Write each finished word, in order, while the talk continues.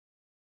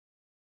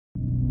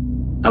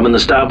I'm in the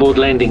starboard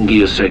landing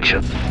gear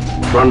section.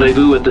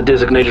 Rendezvous at the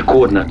designated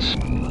coordinates.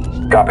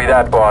 Copy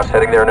that, boss.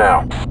 Heading there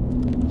now.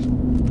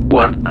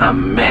 What a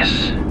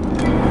mess.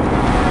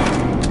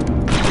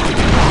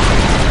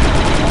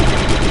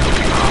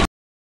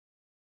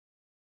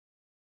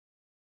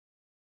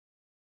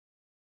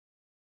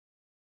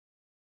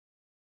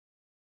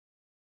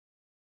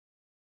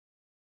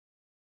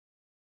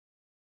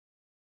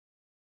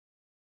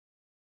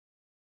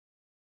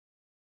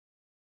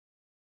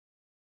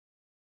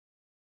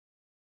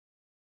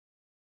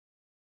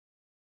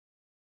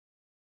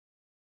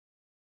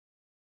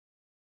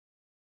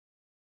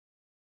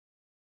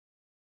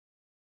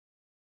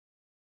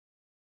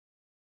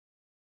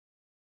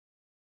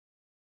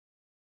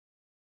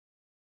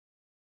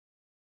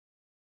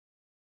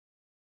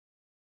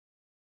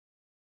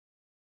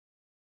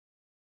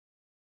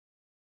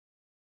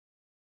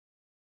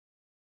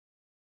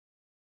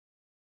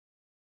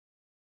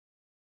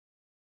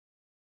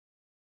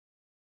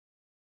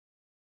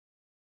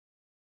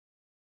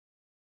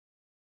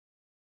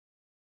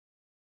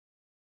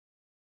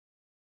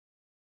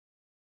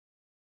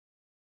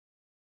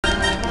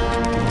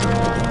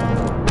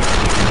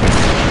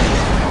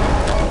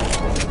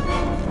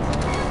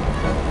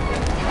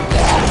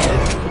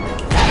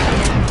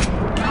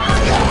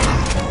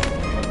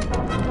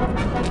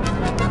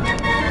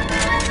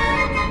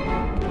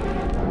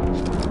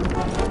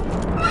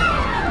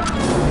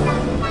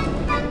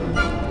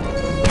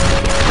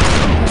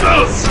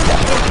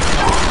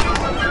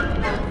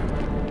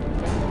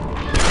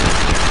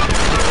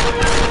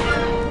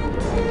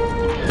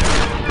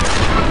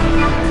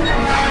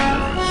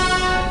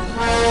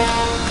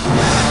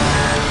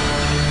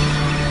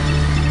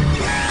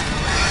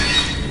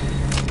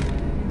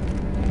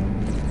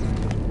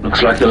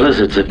 Looks like the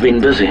lizards have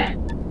been busy.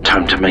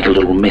 Time to make a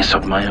little mess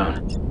of my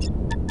own.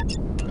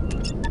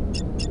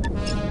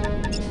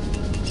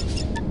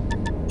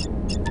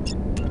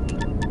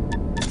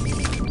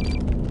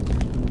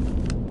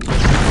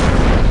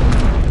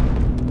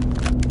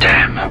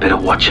 Damn, I better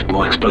watch it.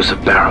 More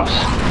explosive barrels.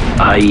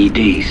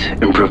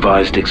 IEDs,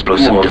 improvised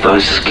explosive devices.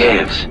 Those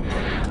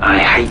scavs. I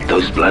hate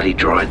those bloody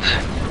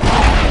droids.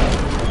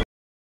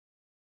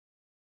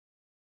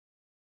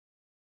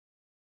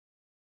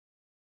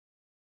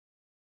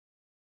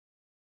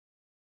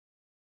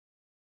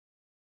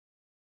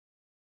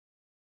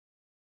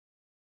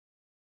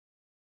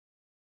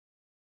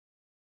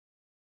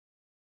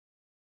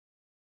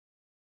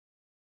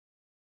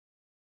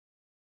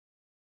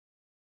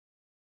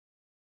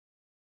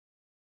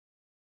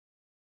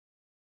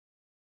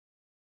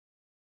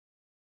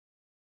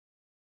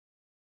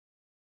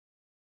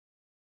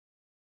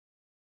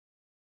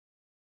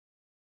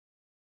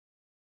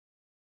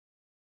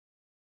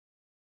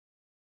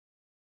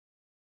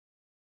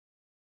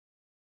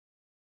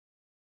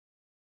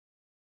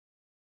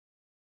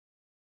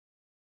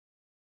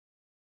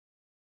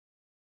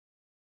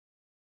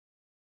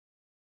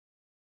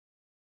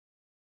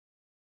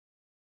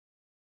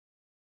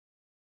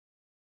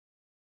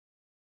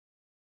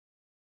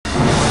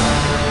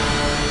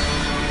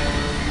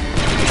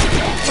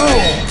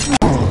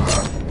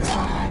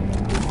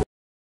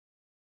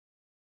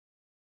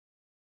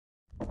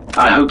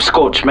 I hope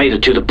Scorch made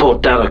it to the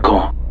port data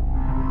core.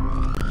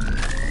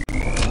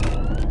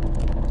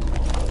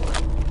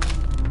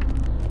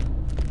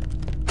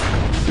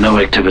 No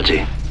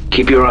activity.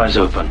 Keep your eyes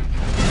open.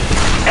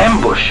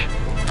 Ambush!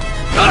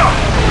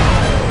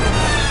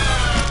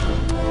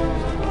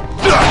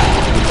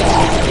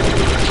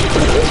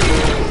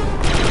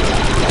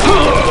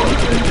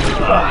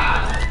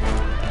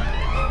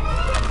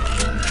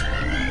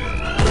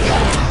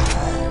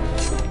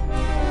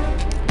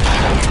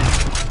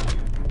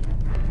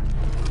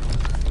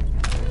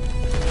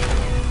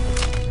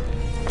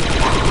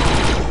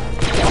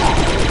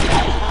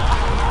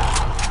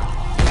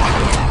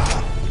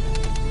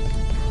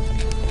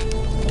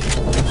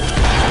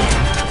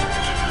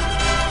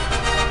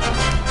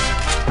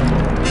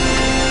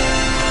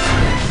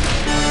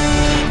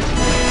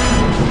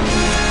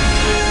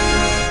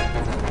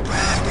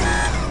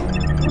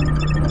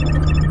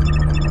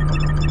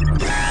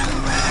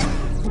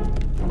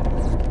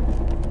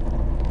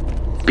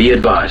 Be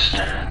advised,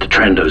 the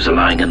Trandos are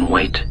lying in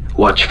wait.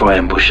 Watch for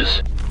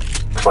ambushes.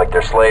 Looks like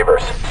they're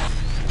slavers.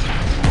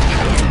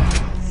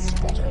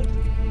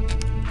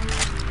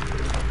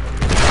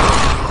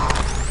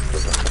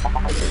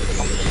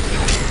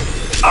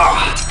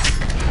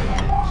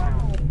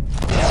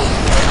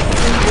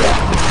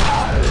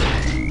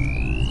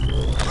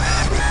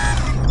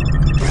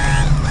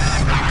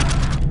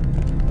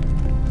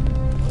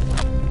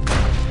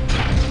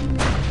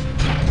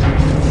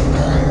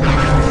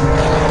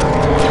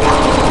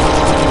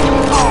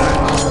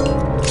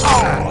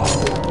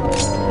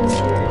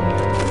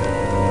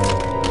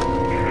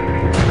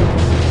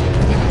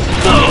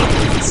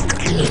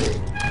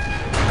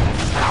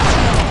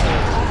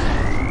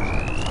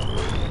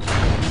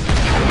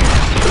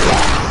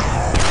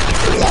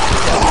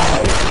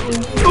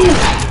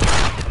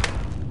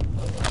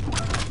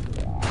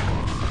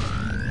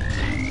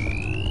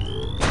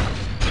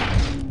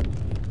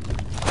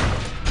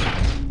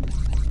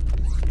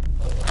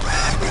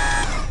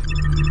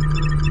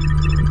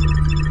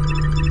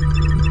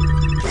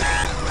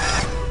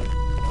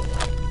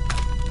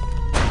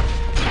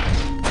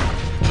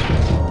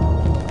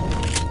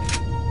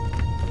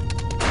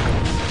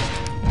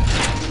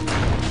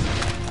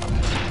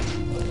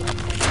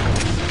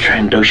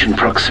 Trandoshan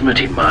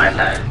proximity mine.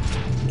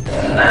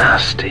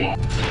 Nasty.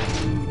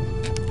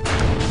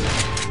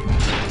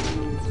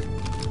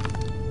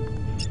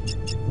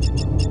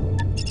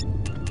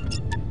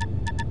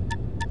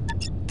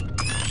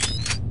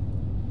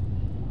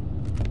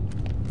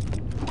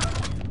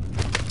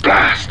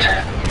 Blast.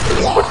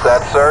 What's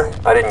that, sir?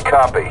 I didn't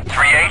copy.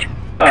 3-8?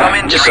 Come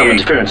in, Just some 3-8.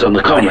 interference on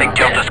the I comm think link.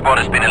 Delta Squad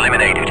has been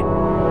eliminated.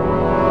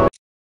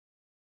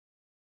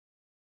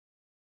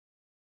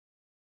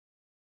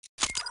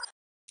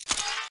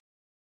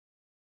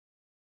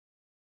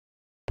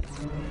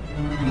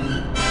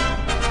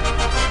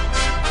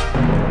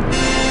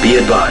 Be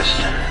advised,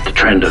 the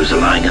Trandos are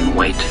lying in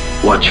wait.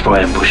 Watch for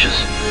ambushes.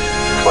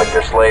 It's like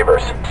they're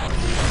slavers.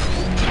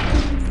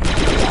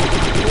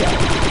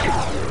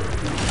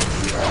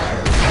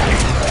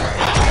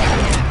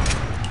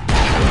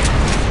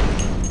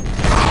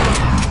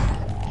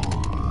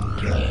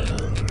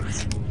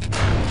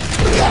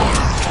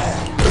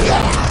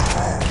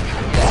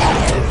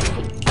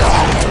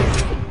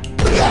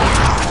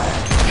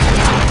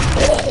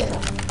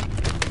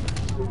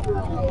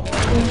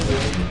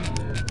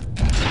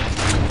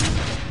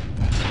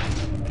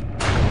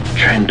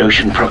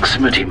 Trandoshan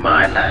proximity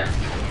mine.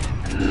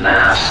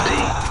 Nasty.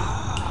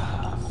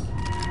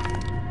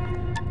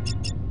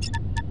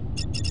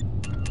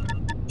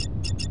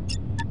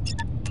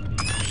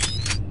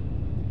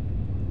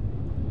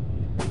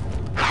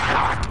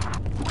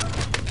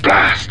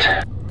 Blast.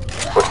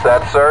 What's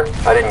that, sir?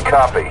 I didn't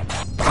copy.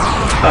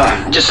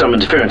 Just some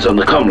interference on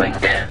the comm link.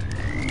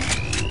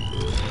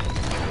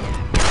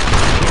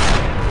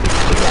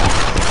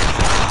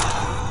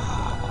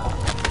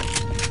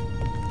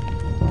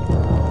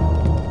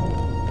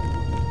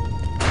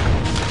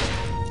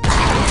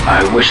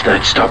 I wish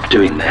they'd stop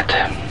doing that.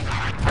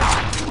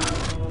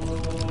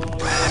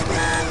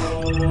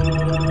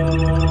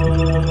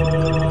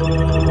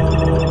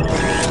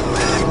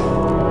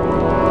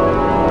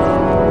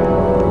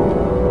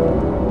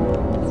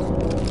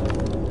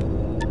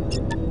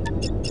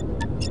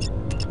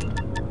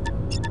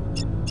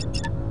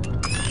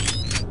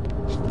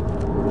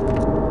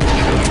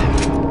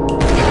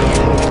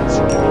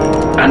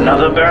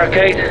 Another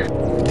barricade?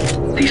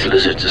 These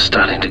lizards are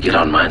starting to get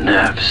on my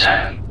nerves.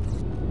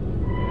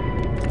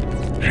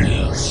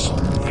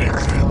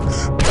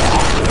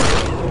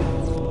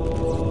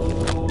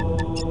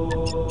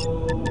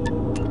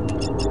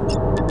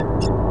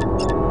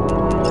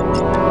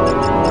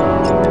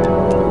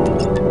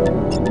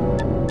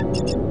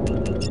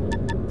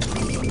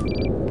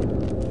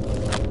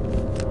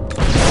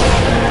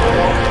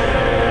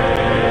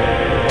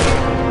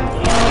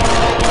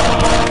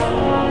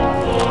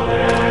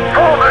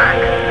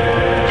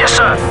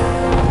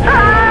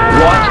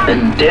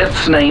 In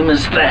death's name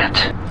is that?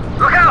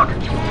 Look out!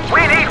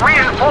 We need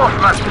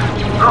reinforcements!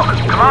 Look,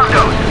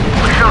 Commandos,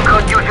 we sure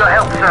could use your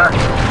help, sir.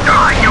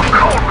 Die, you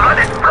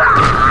cold-blooded...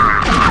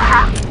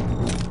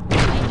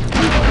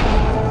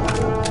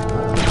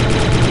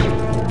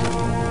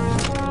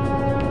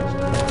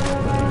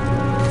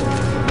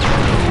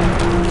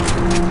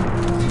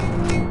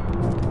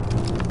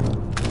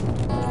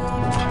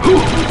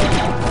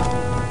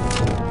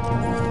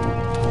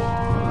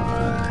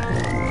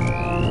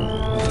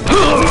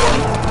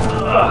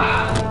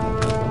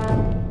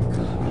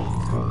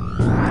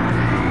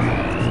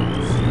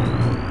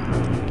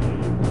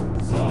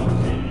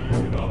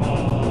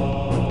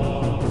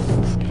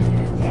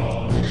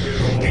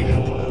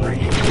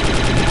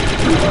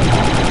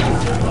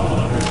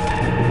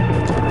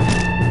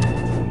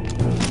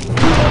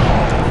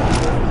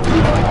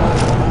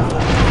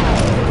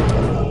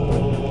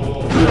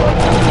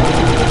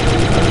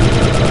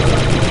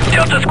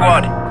 Delta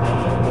Squad.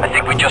 I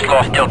think we just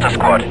lost Delta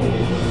Squad.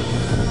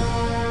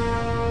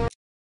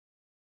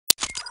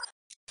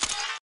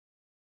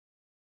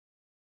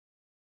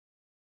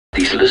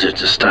 These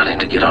lizards are starting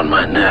to get on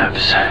my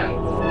nerves.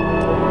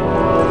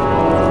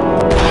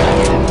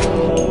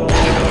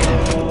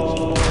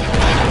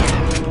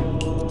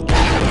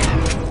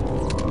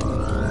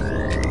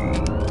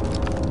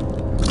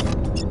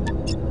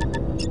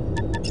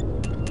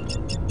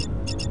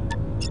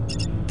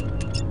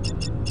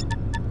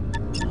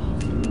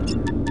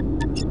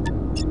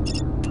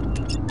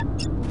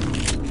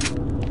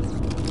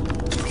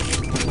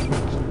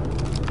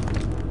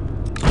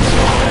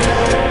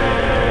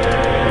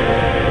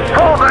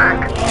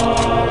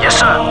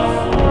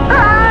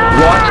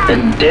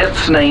 In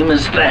death's name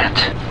is that?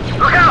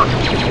 Look out!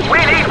 We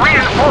need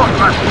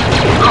reinforcements!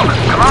 Look,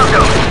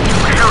 Commando,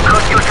 we sure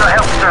could use your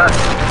help, sir.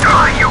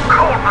 Die, you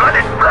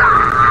cold-blooded...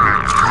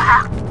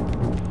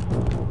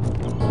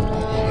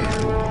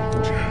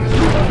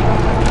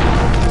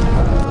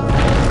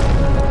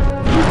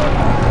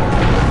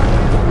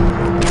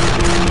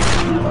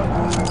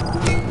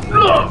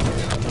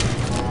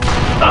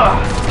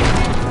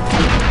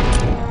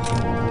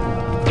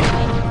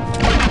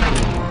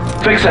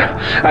 Fixer,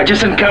 I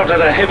just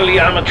encountered a heavily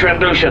armored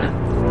Trandoshan.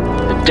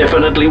 It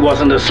definitely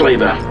wasn't a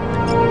slaver.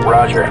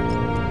 Roger.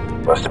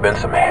 Must have been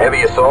some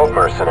heavy assault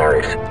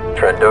mercenaries.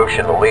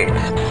 Trandoshan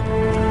elites.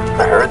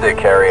 I heard they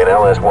carry an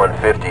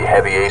LS-150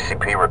 heavy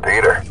ACP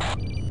repeater.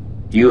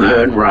 You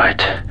heard right.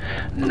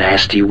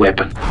 Nasty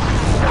weapon.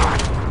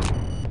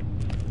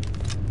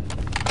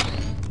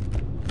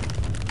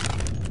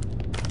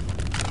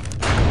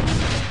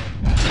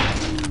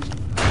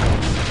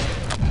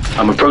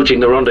 I'm approaching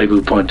the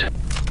rendezvous point.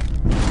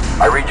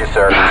 I read you,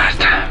 sir.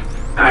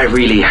 I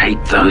really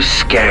hate those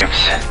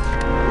scavs.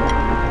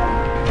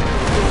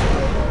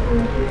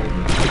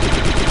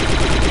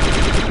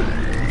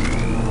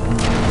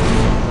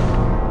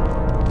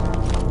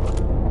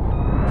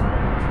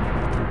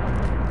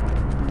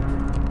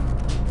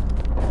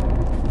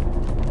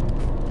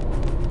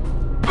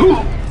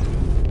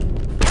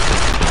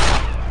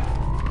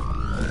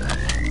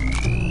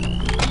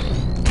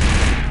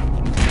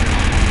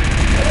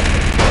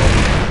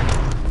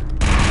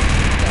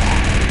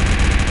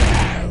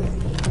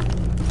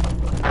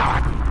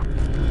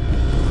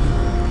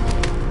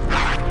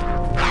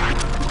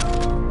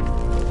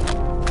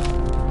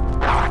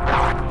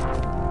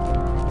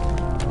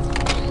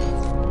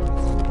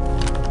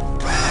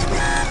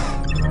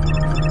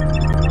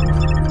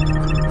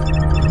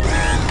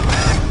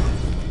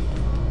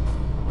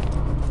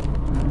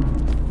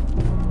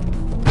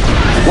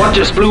 What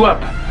just blew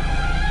up?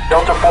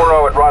 Delta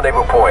 4-0 at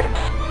rendezvous point.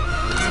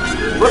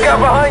 Look out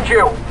behind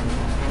you!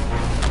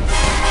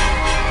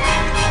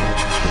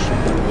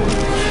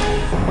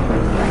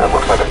 That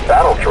looks like a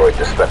battle droid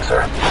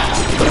dispenser.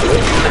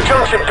 The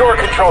junction door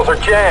controls are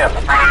jammed.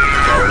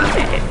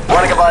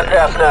 Running a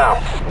bypass now.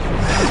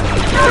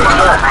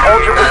 Sir,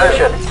 hold your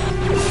position.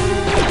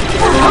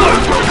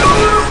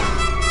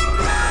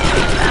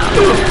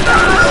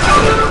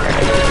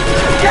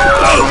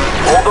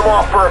 Hold them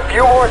off for a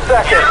few more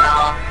seconds.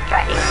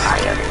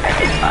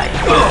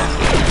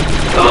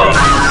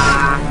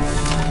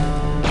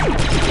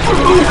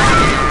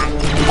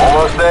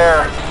 Almost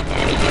there.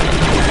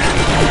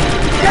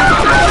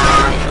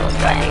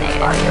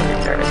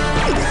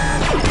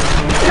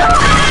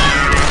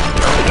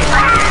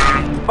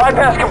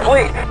 Bypass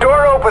complete.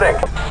 Door opening.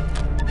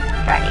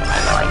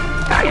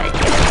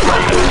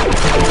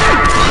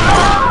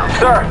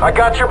 Sir, I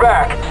got your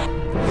back.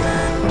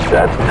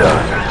 That's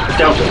done.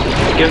 Delta,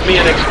 give me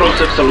an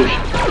explosive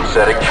solution.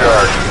 Setting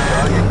charge.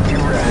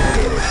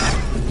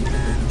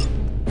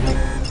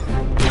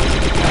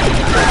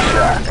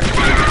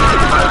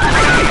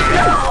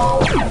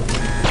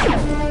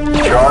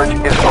 Charge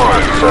is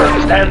on,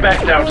 sir. Stand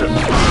back, Delta.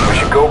 We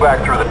should go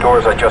back through the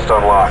doors I just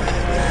unlocked.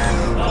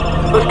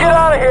 Let's get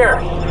out of here!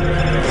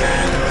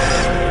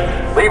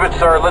 Leave it,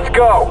 sir. Let's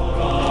go!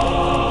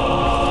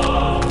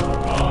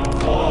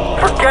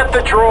 Forget the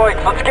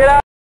droids. Let's get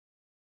out!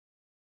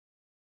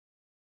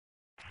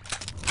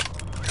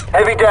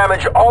 Heavy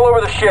damage all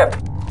over the ship.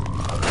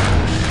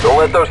 Don't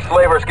let those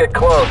slavers get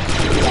close.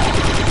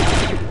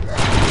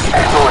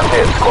 Excellent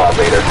hit, squad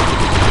leader.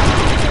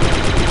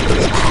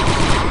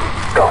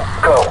 Go,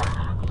 go.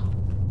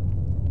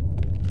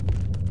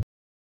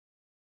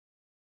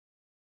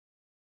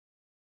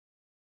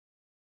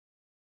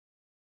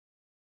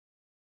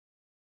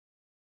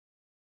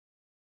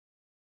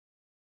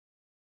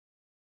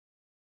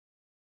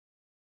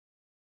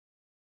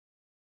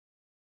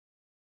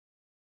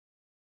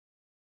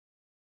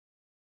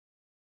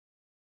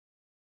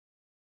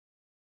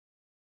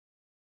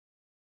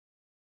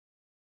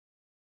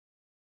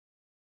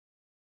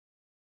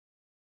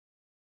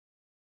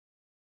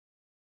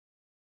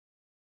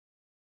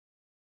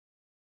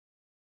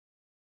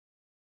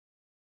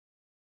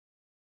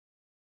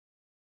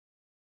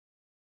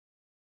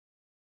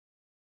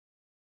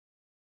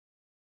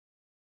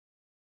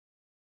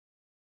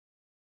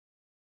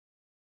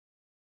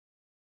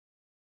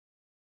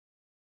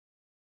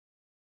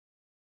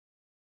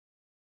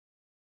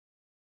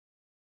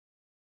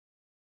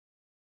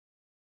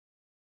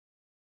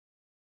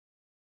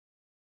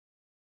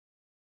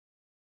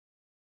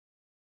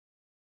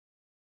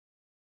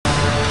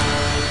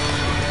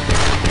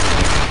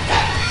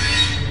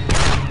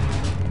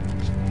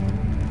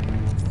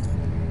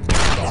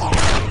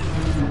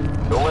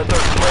 Don't let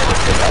those slavers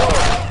get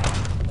close.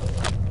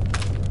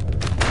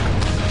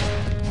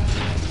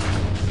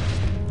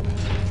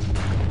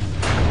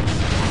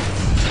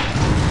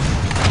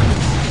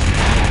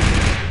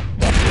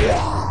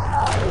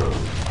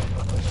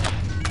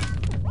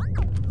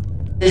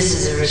 This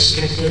is a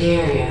restricted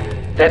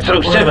area. That's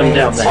 07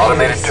 down there.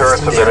 Automated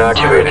turrets have been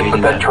activated,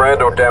 but that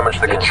Trando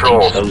damaged the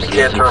controls. Those You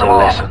can't turn lizards them a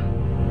off. lesson.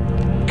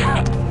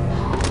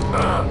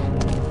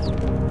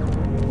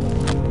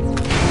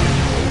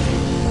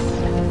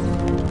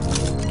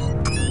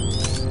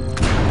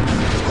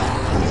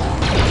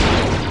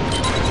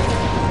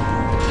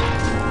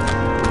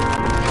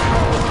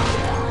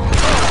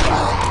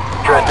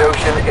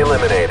 Trandoshan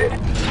eliminated.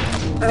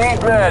 Need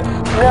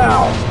meds,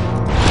 now!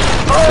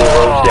 Two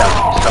rows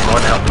down.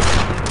 Someone help.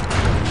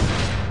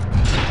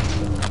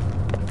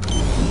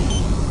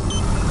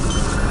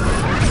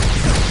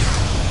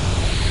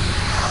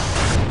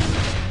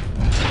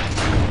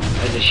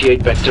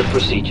 Initiate vector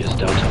procedures,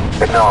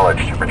 Delta.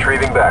 Acknowledged.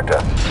 Retrieving Bacta.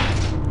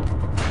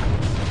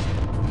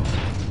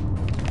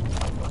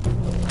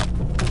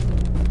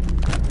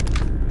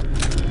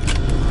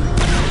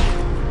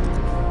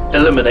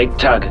 Eliminate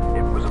target.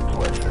 It was a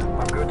pleasure.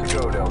 I'm good to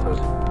go, Deltas.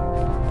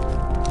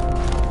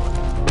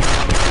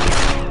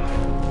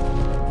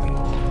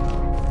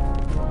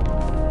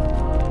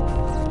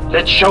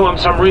 Let's show him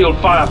some real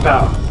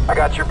firepower. I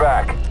got your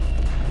back.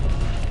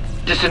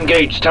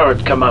 Disengage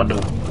turret, Commando.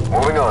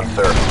 Moving on,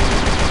 sir.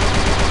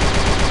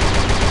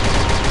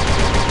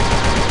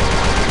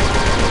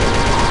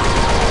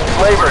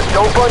 Slavers,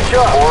 don't bunch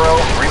up. Oro,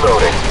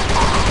 reloading.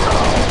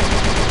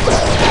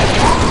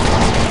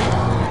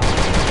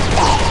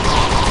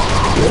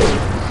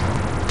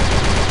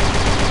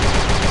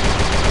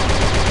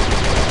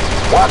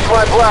 Watch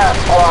my blast,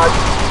 squad.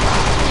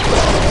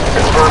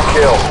 Confirmed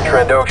kill,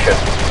 Trandoshan.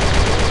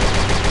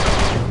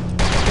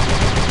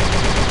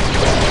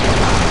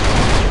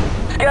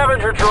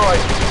 Scavenger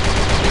droid.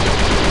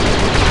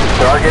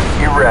 Target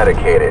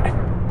eradicated.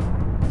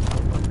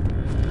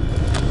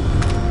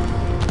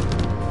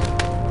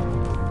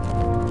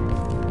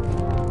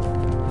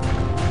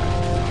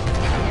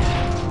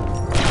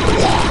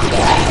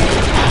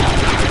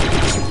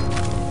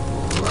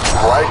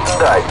 Slice and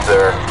dice,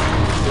 sir.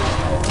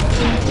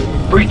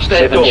 Breach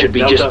that door. Should be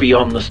Delta. Just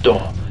beyond the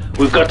storm.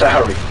 We've got to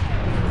hurry.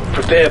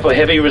 Prepare for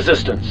heavy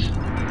resistance.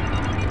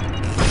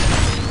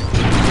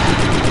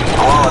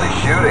 Quality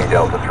shooting,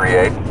 Delta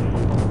 3-8.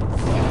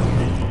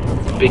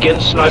 Begin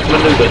snipe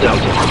maneuver,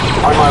 Delta.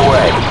 On my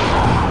way.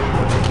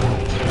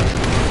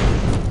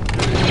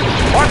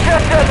 Watch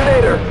that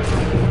detonator!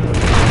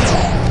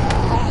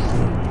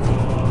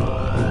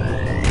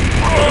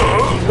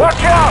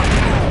 Watch out!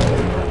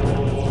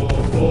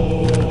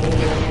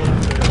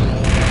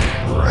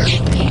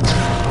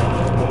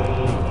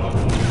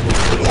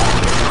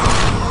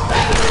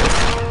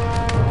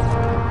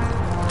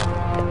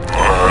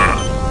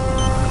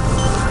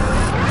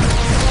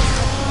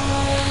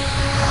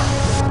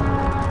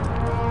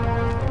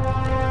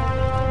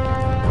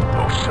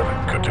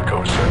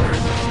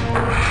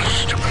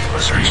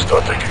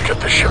 Thought they could get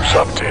the ship's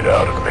update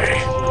out of me.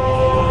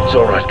 It's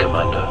all right,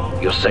 Commando.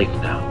 You're safe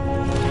now.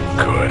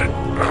 Good.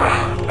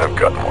 I've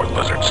got more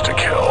lizards to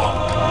kill.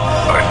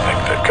 I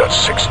think they've got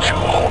 6-2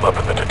 holed up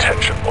in the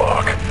detention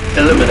block.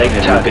 Eliminate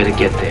the target. Better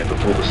get there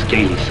before the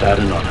Scaly start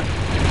in on it.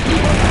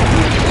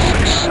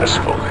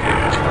 Successful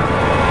hit.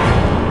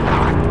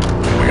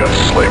 We got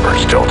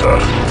slavers,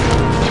 Delta.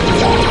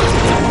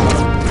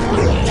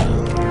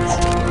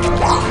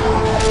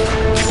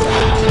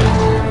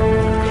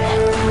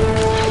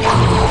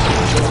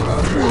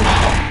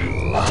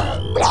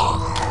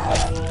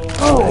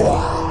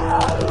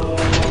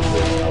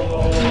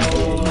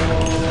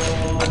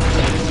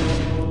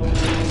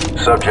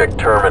 Subject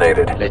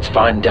terminated. Let's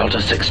find Delta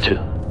 6-2.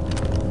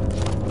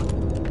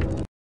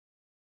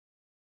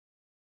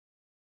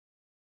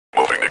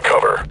 Moving to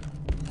cover.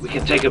 We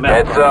can take him out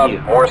Heads from up,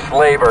 here. more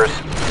slavers.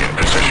 In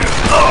position.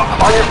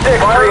 On your stick,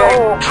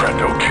 3-8.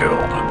 Trendo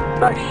killed.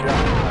 Nice shot.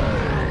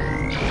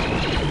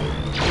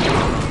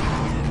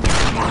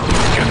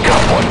 You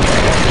got one.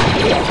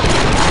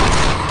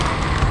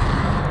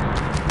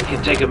 We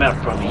can take him out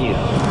from here.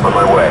 On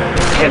my way.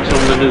 Cancel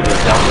maneuver,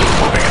 Delta.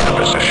 Moving into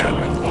position.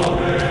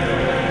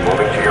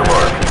 Moving to your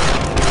mark.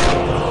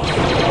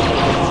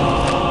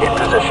 In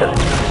position.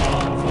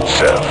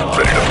 Sev,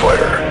 ready to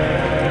fire.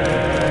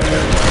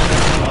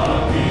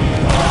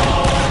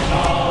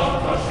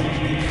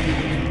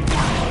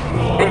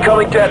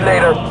 Incoming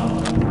detonator.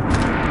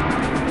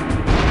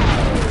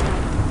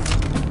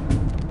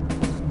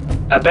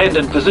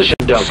 Abandon position,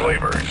 Delta.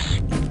 Slavers.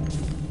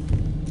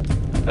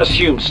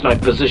 Assume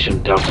snipe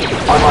position, Delta.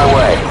 On my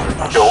way.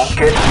 Don't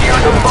get near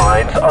the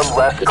mines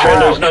unless The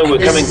Trendos know we're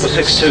coming for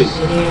 6-2.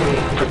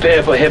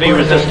 Prepare for heavy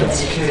resistance.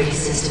 Security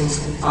systems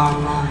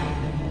online.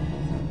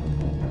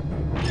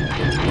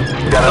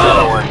 Got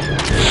another one.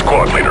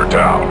 Squad leader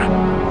down.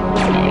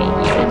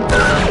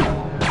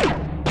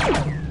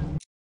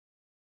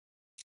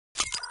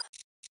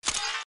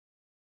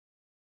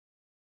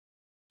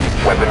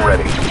 Weapon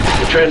ready.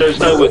 The Trendos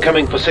know we're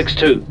coming for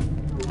 6-2.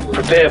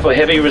 Prepare for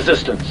heavy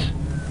resistance.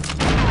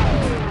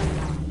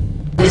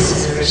 This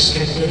is a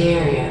restricted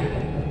area.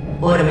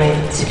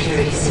 Automated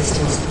security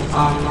systems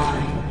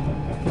online.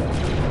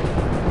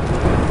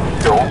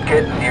 Don't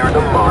get near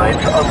the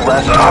mines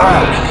unless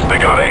They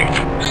got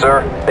 8.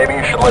 Sir, maybe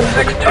you should let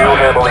 6-2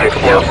 handle the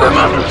explosives.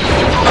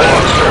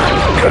 Sir,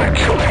 gotta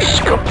kill these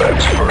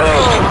scumbags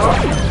first.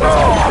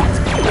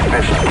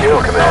 Efficient kill,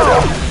 Commando.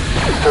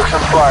 Took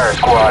some fire,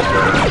 squad.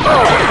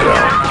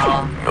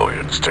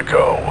 Millions to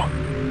go.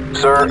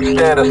 Sir,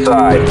 stand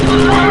aside.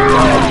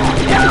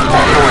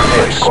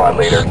 Squad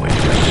leader.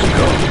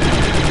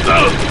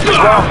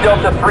 Drop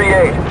Delta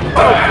 3-8.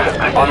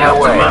 On their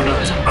way.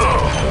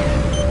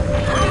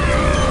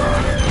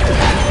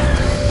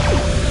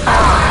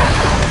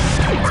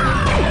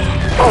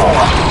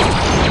 Oh,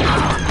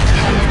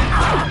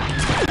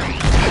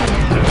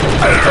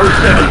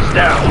 07's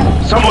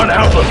down. Someone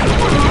help us.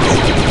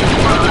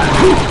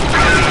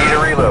 Need a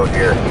reload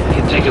here. We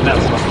can take him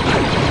out from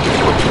here.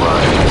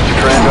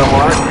 Trando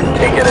mark,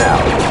 taken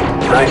out.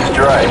 Nice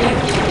strike.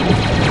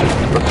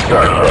 Let's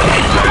start.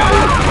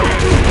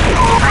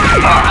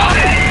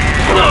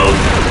 Hello.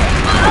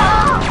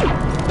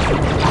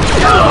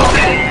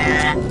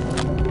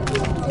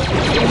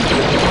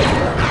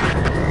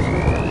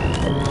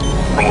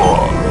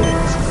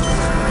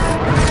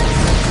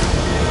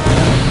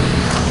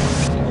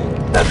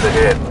 the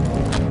hit.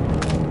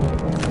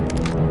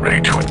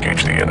 Ready to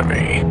engage the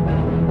enemy.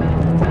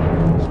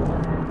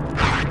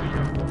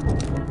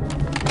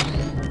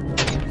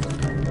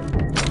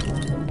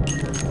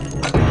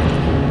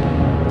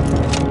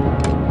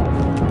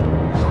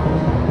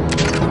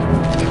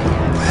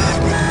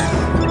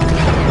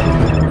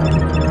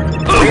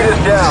 Lead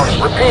is down.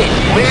 Repeat.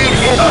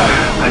 Lead is...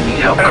 I need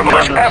help,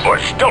 Ambush, Commando.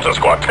 ambush! Delta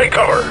Squad, take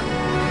cover!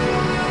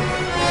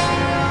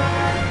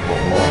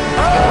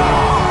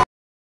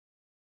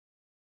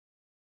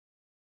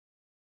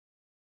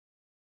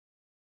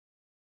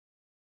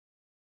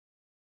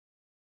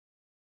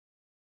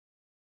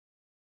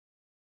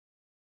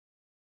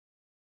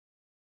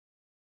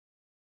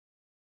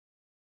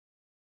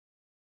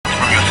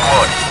 From your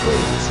squad.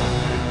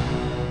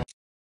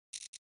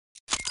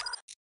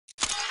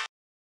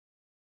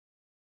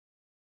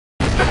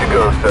 Good to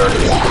go, sir.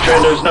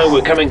 Commandos know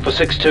we're coming for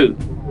 6-2.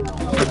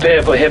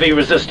 Prepare for heavy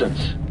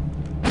resistance.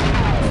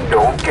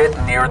 Don't get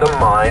near the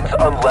mines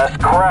unless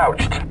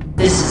crouched.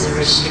 This is a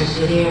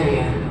restricted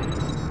area.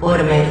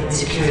 Automated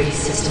security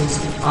systems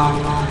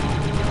online.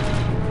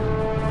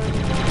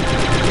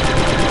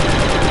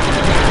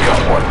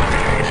 Got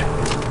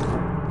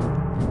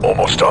 138.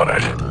 Almost on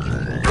it.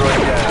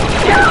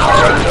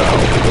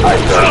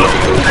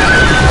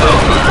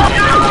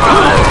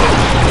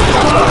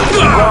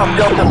 Drop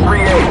Delta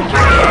 3-8.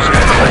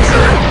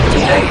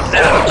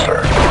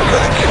 Sir,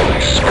 gotta kill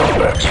these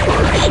scumbags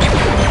first.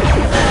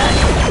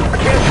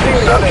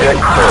 Subject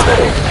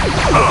terminated.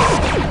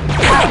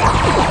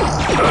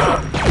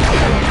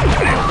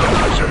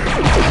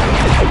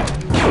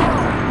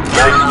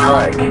 Nice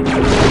strike.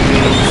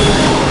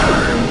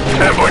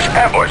 Ambush,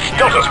 ambush!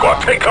 Delta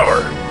Squad, take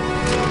cover!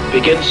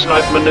 Begin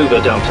snipe maneuver,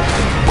 Delta.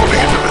 Moving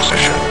into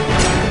position.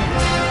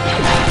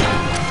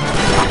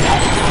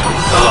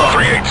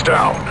 3-8's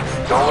down.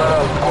 Don't let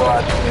up,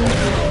 squad.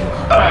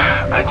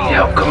 I need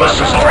help,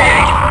 Commando.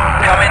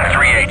 3-8. Come in,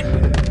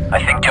 3-8.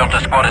 I think Delta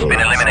Squad has been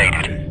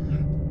eliminated.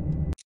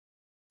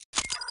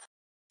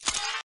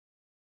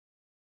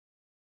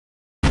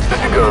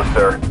 Good to go,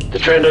 sir. The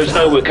Trendos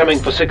know we're coming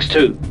for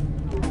 6-2.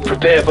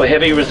 Prepare for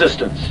heavy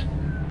resistance.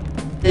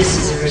 This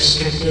is a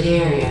restricted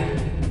area.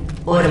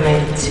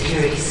 Automated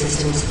security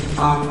systems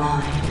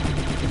online.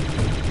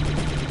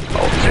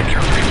 I'll take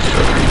your lead,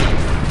 sir.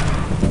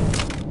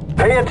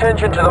 Pay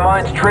attention to the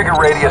mine's trigger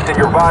radius in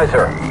your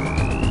visor.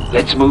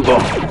 Let's move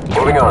on.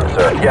 Moving on,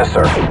 sir. Yes,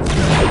 sir.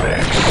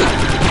 Next.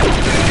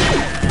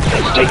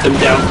 Let's take them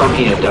down from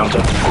here, Delta.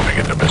 Moving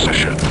into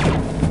position.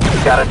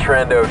 Got a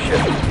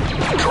Trandoshan.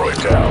 Droid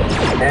down.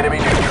 Enemy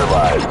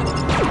neutralized.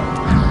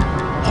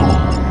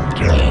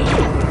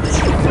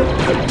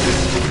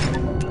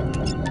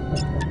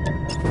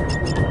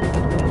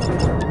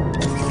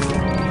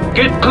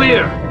 Get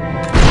clear!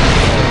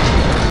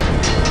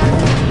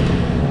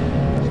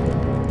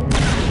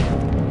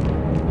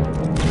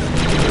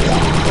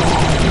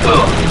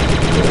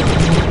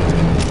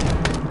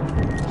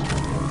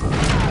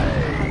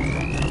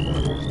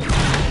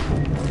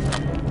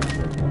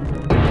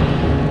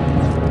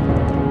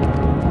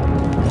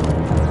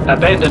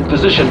 Abandon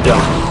position,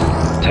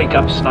 Delta. Take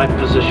up snipe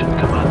position,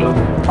 Commando.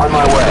 On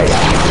my way.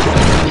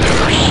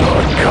 Never saw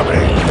it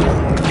coming.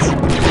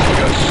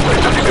 Got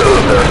slipped. Good to go,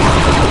 sir.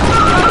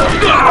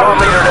 Power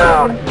leader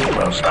down.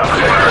 Must not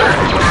take her.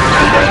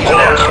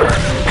 Hold on, sir.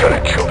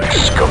 Gotta kill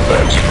these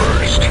scumbags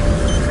first.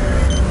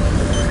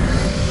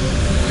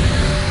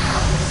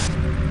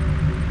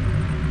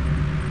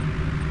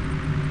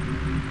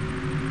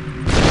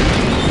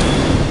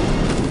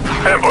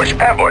 Ambush,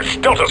 ambush!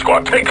 Delta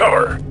Squad, take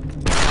cover!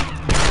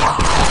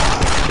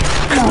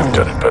 Couldn't have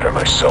done it better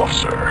myself,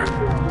 sir.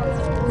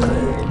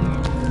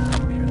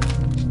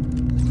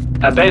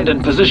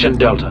 Abandon position,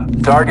 Delta.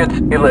 Targets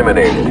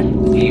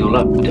eliminated. Heal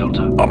up,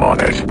 Delta. I'm on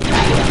it.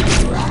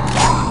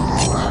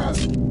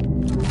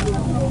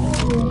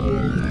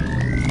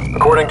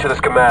 According to the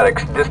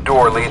schematics, this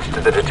door leads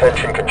to the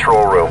detention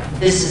control room.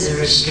 This is a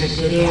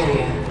restricted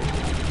area.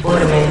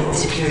 Automated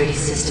security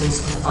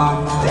systems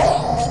online.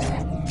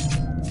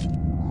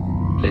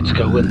 Let's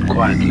go in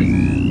quietly.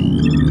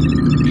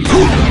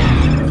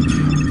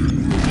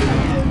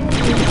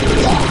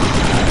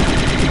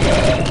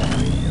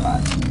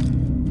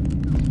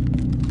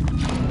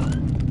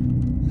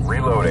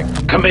 Reloading.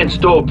 Commence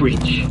door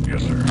breach.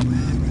 Yes, sir.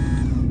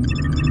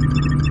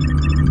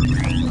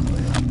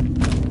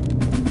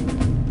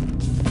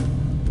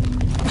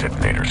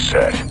 Detonator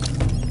set.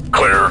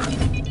 Clear.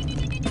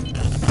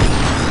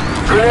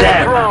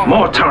 Damn!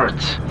 More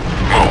turrets!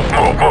 Move,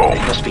 move, They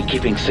move. must be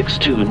keeping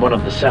 6-2 in one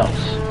of the cells.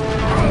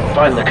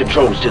 Find the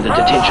controls to the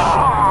detention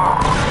room.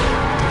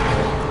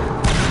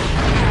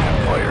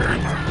 Fire.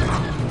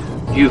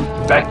 You,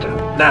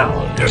 Bacta, now.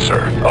 Yes,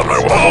 sir. On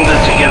my Hold way.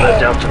 it together,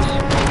 Deltas.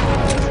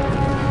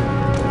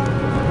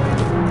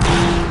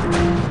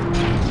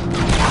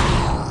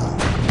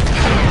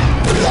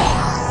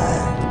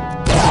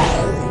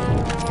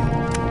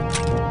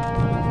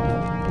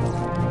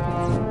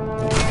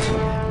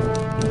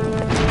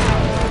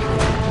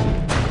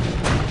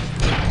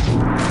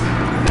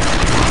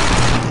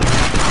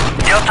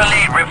 Delta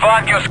lead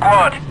your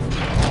squad.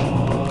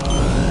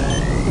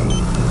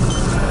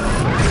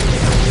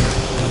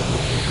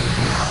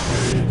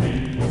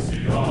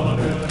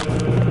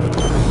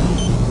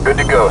 Good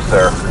to go,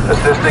 sir.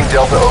 Assisting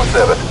Delta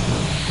 07.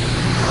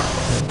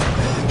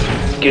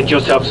 Get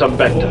yourself some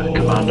Vector,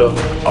 Commando.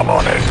 I'm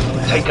on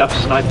it. Take up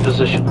snipe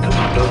position,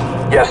 Commando.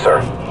 Yes, sir.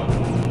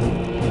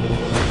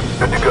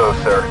 Good to go,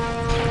 sir.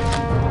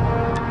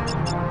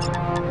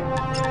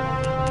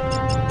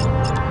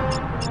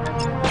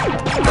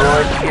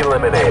 Droid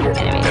eliminated.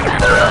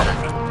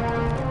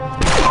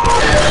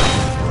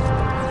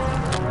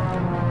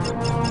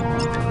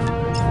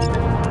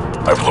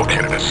 I've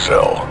located his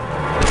cell.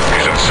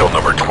 He's in cell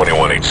number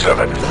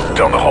 2187,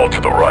 down the hall to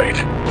the right.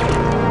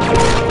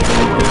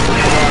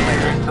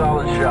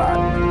 Solid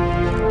shot.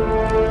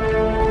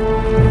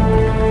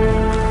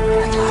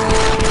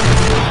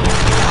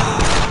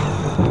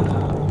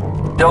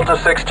 Delta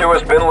 6-2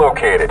 has been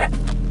located.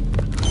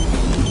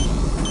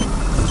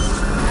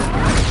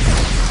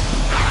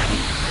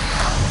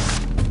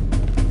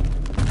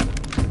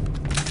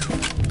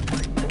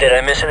 Did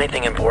I miss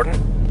anything important?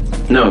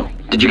 No.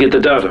 Did you get the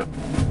data?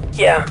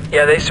 Yeah,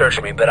 they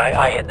searched me, but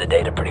I hid the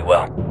data pretty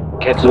well.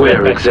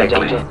 Where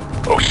exactly?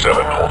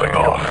 07 holding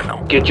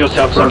off. Get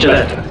yourself some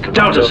data.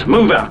 Deltas,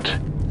 move out.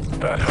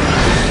 That.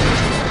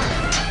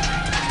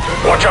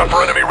 Watch out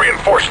for enemy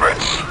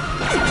reinforcements.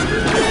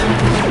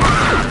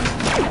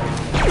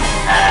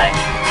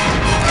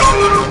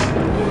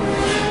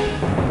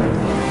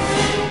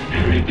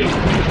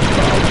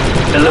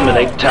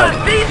 Eliminate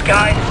target. These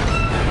guys!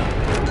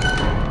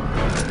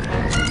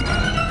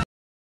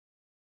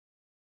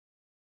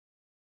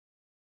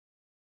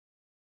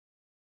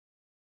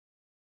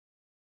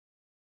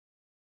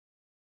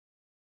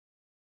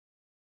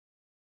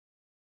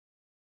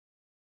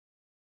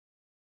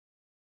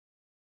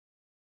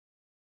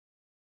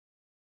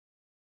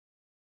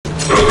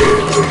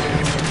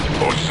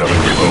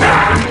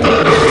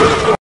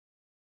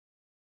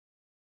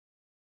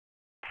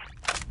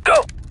 Go!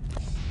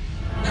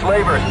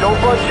 Slavers, don't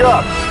bunch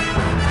up!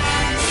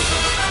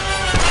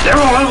 They're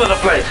all over the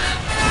place.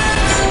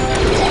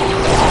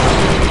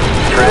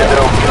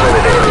 Commando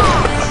eliminated.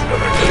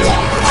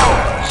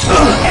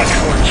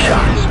 Excellent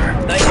shot,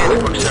 sir. Nice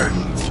handwork, sir.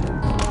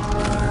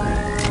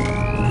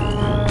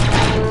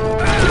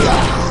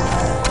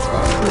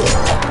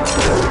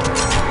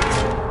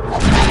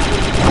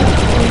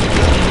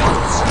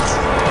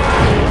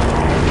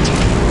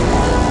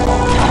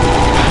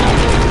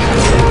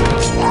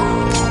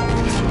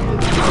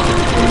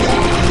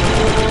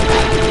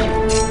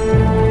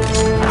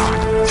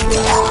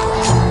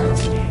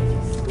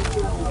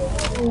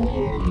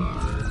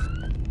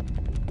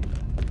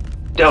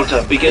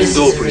 Delta, begin This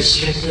door is a breach.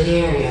 restricted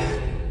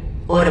area.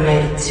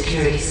 Automated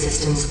security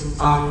systems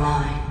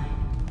online.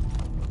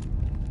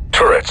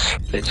 Turrets.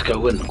 Let's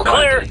go in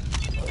quietly.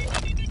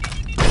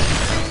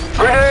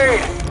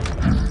 Grenade!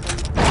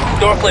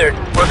 Door cleared.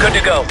 We're good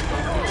to go.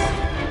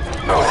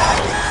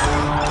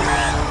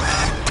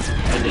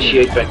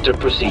 Initiate Vector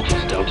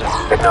procedures, Delta.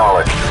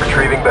 Acknowledged.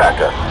 Retrieving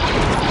backup.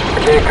 I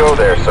can't go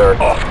there, sir.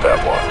 Off that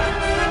one.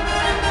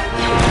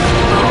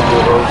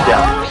 Road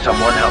down.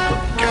 Someone help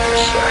him. Give me a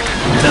sec.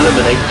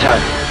 Eliminate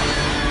target.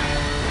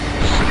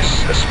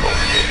 Successful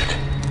hit.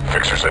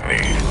 Fixers in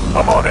need.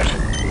 I'm on it.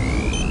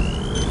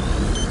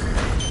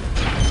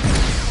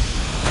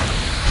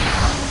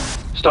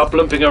 Stop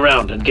limping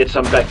around and get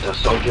some Vector,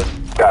 soldier.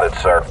 Got it,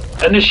 sir.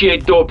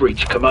 Initiate door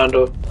breach,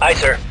 Commando. Aye,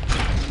 sir.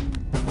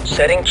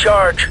 Setting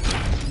charge.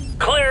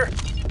 Clear.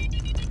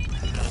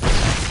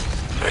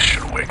 This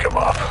should wake him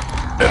up.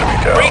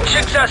 Enemy down. Breach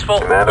successful.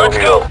 Commando Let's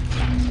go. healed.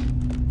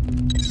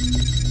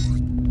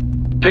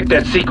 Pick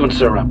that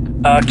sequencer up.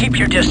 Keep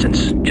your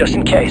distance, just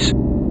in case.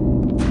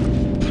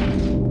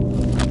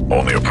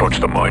 Only approach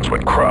the mines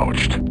when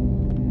crouched.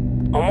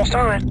 Almost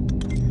on it.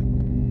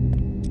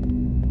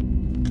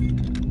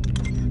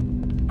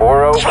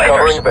 4-0 Slavers.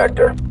 covering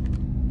Vector.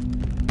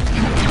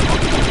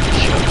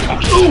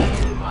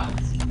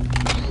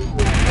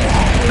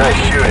 Nice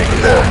shooting,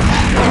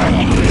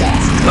 sir.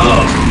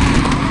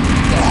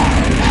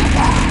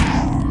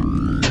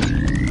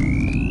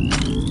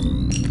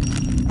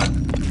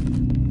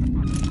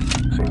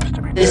 Seems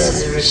to be This dead.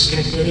 is a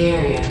restricted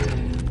area.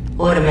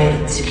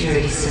 Automated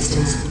security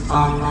systems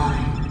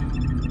online.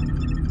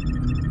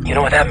 You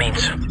know what that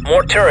means.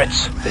 More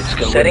turrets. Let's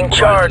go Setting in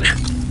charge.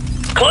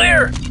 quietly.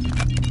 Clear.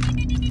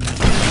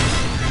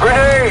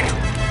 Grenade!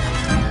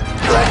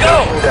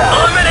 Go. Transition down.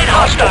 Eliminate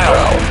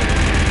hostiles.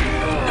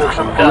 Took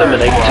some fire.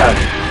 Eliminate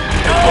target.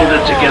 Hold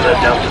it together,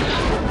 Deltas.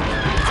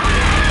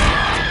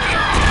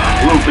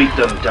 We'll beat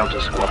them, Delta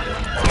Squad.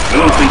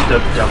 We'll beat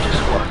them, Delta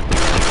Squad.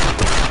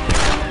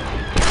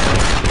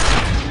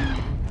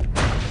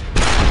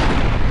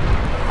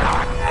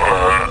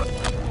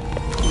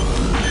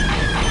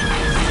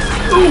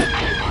 Ooh!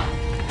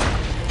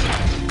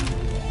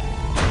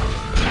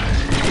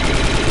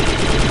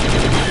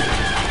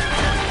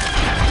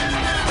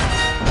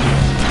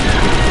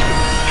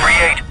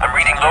 3-8, I'm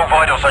reading low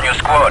vitals on your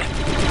squad.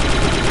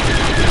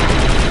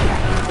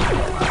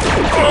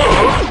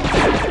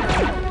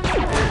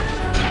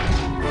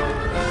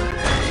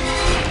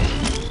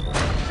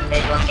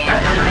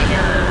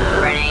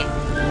 Ready?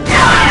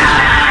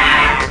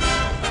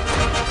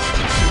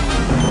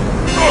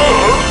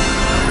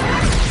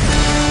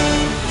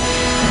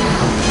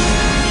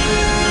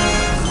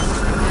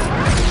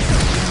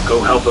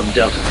 Go help him,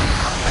 Delta.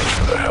 Thanks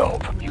for the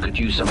help. You could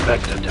use some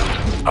Vector, Delta.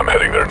 I'm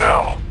heading there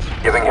now.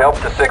 Giving help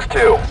to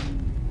 6-2.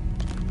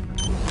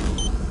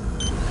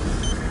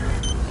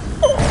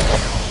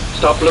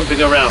 Stop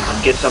limping around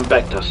and get some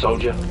Vector,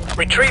 soldier.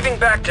 Retrieving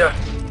back to...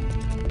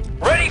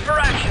 Ready for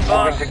action,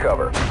 boss! Moving to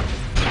cover.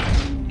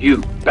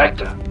 You,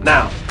 Vector,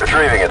 now.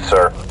 Retrieving it,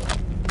 sir.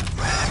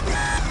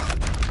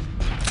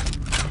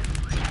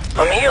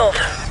 I'm healed.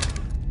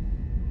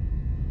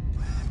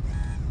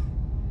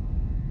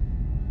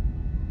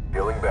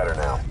 Feeling better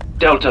now.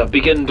 Delta,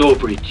 begin door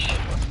breach.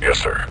 Yes,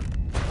 sir.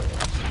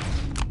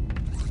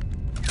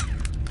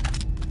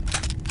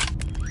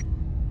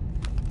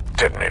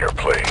 Detonator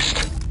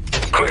placed.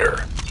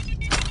 Clear.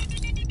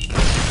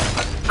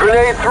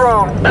 Grenade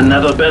thrown!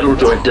 Another battle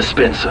droid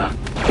dispenser.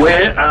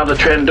 Where are the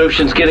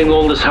Trandoshans getting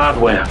all this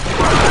hardware?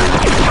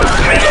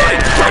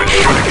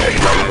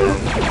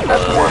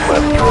 That's one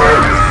left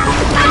droid.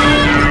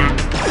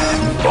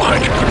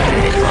 Behind you.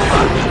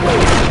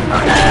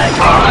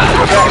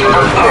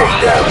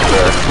 Down,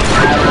 sir.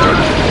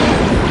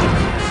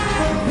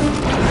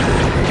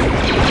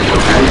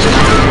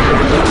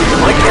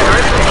 Like that or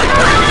anything like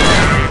that.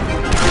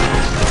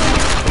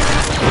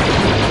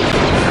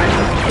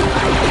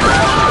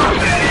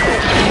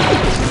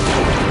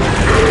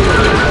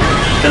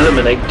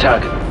 Eliminate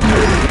target.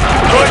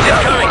 Droids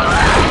incoming!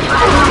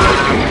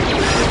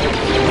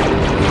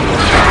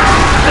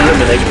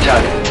 Eliminate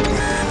target.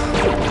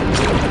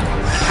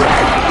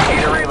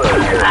 Need a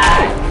reload here.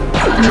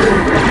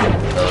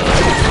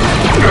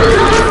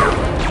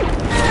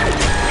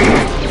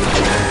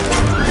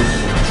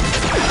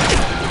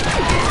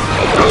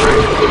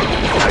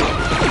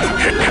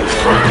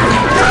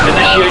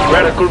 Initiate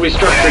radical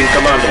restructuring,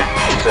 Commando.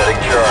 Setting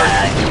charge.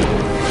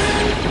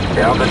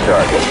 Down the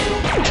target.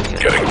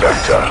 Getting back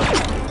to...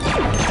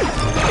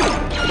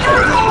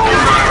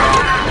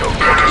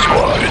 Delta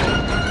Squad.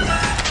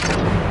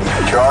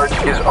 Charge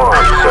is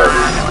armed, sir.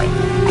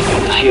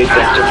 Initiate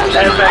Vector.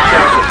 Stand back,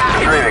 Delta.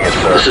 Retrieving it,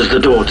 sir. This is the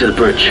door to the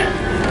bridge.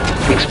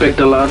 Expect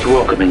a large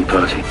welcoming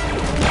party.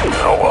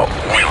 Now I'm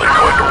really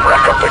going to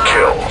rack up the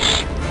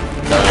kills.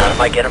 Not if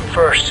I get him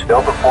first.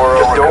 Delta 4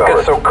 just don't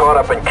get so caught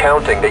up in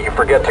counting that you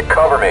forget to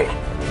cover me.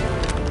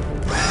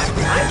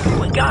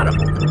 We got him.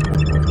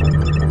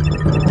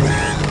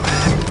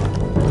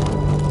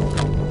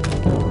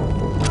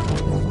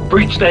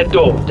 Breach that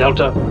door,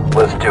 Delta.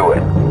 Let's do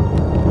it.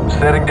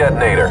 Setting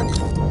detonator.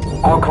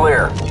 All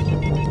clear.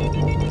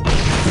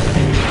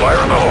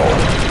 Fire in the hole.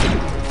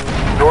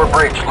 Door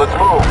breach. Let's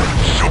move.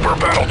 Super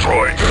battle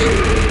droids.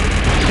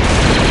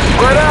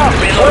 Spread out.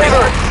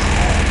 Flavor.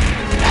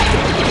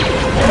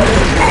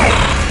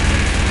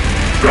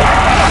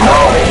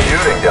 Quality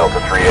shooting, Delta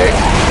 3-8.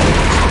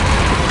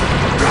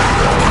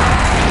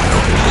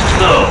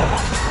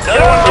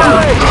 Another one down.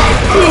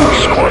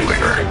 Squad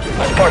leader.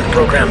 Let's start the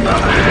program.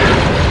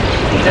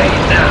 Take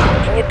it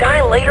now. Can you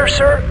die later,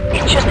 sir?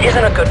 It just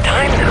isn't a good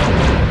time now.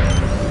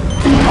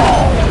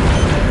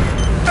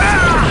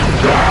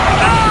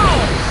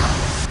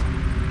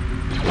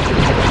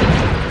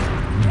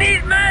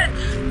 Need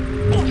meds!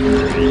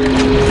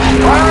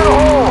 Fire in the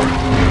hole.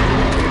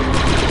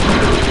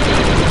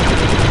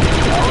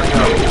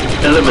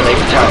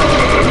 Eliminate target.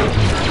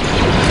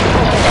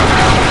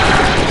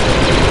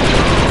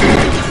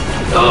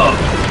 Oh.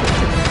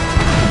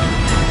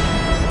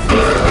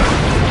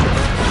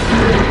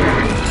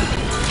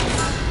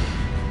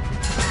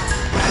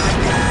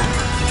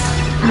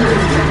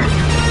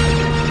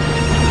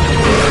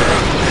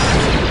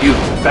 You,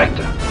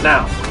 Vector,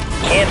 now.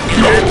 Can't do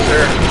that,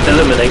 sir.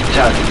 Eliminate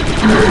target.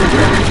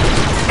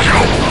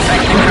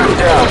 62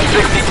 down.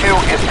 62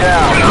 is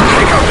down.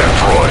 Take out that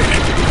droid.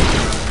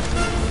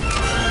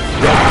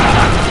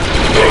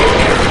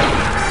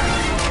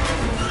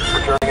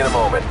 Returning in a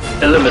moment.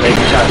 Eliminate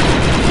target.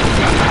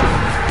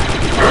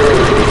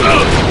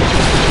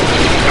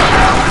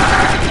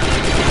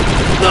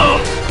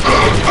 No.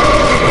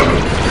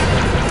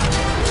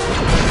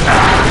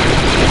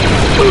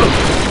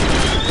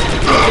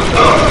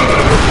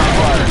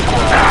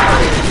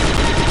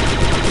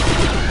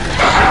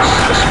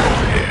 Successful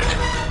hit.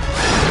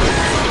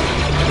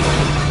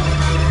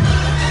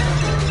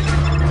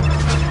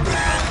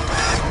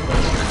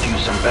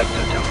 Use some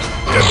Vector, Delta.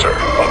 Yes, sir.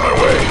 On my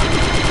way.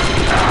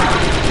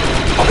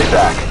 I'll be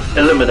back.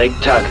 Eliminate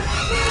target.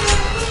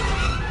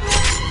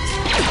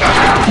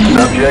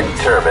 Subject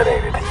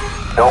terminated.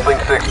 Helping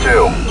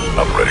 6-2.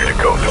 I'm ready to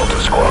go, Delta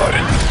Squad.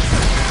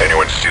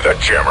 Anyone see that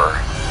jammer?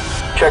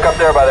 Check up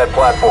there by that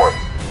platform.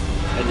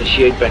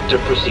 Initiate Vector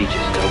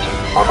procedures, Delta.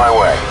 On my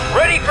way.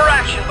 Ready for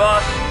action,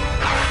 boss.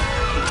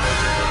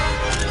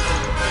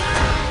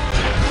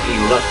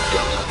 Heal up,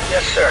 Delta.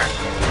 Yes, sir.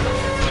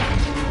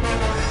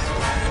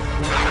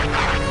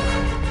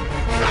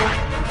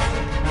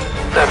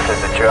 That did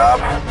the job.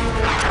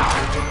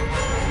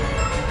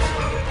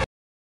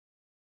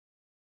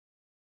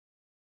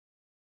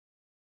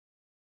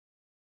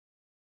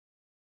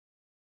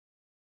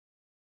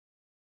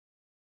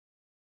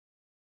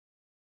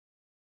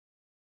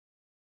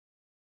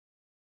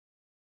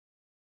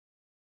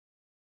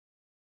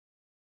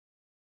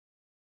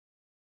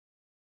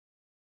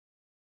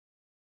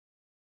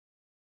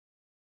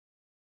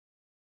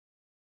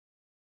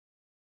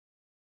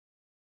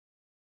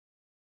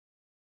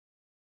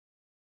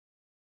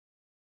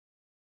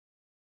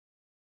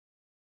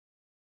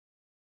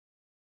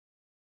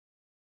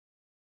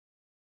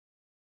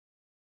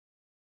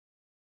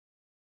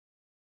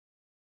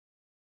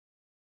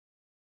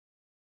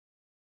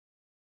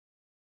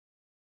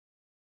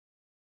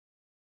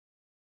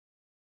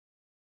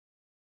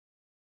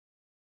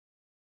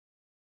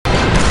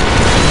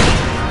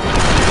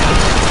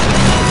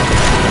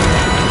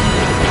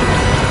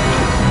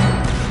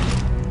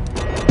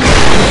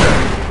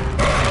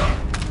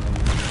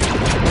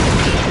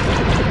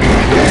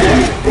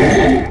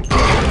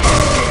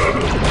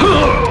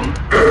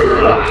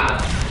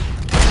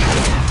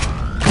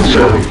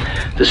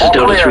 is All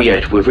Delta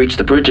clear. 3-8. We've reached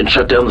the bridge and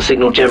shut down the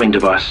signal jamming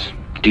device.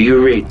 Do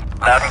you read?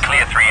 Loud and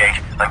clear,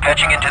 3-8. I'm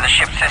patching into the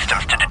ship's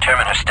systems to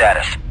determine her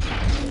status.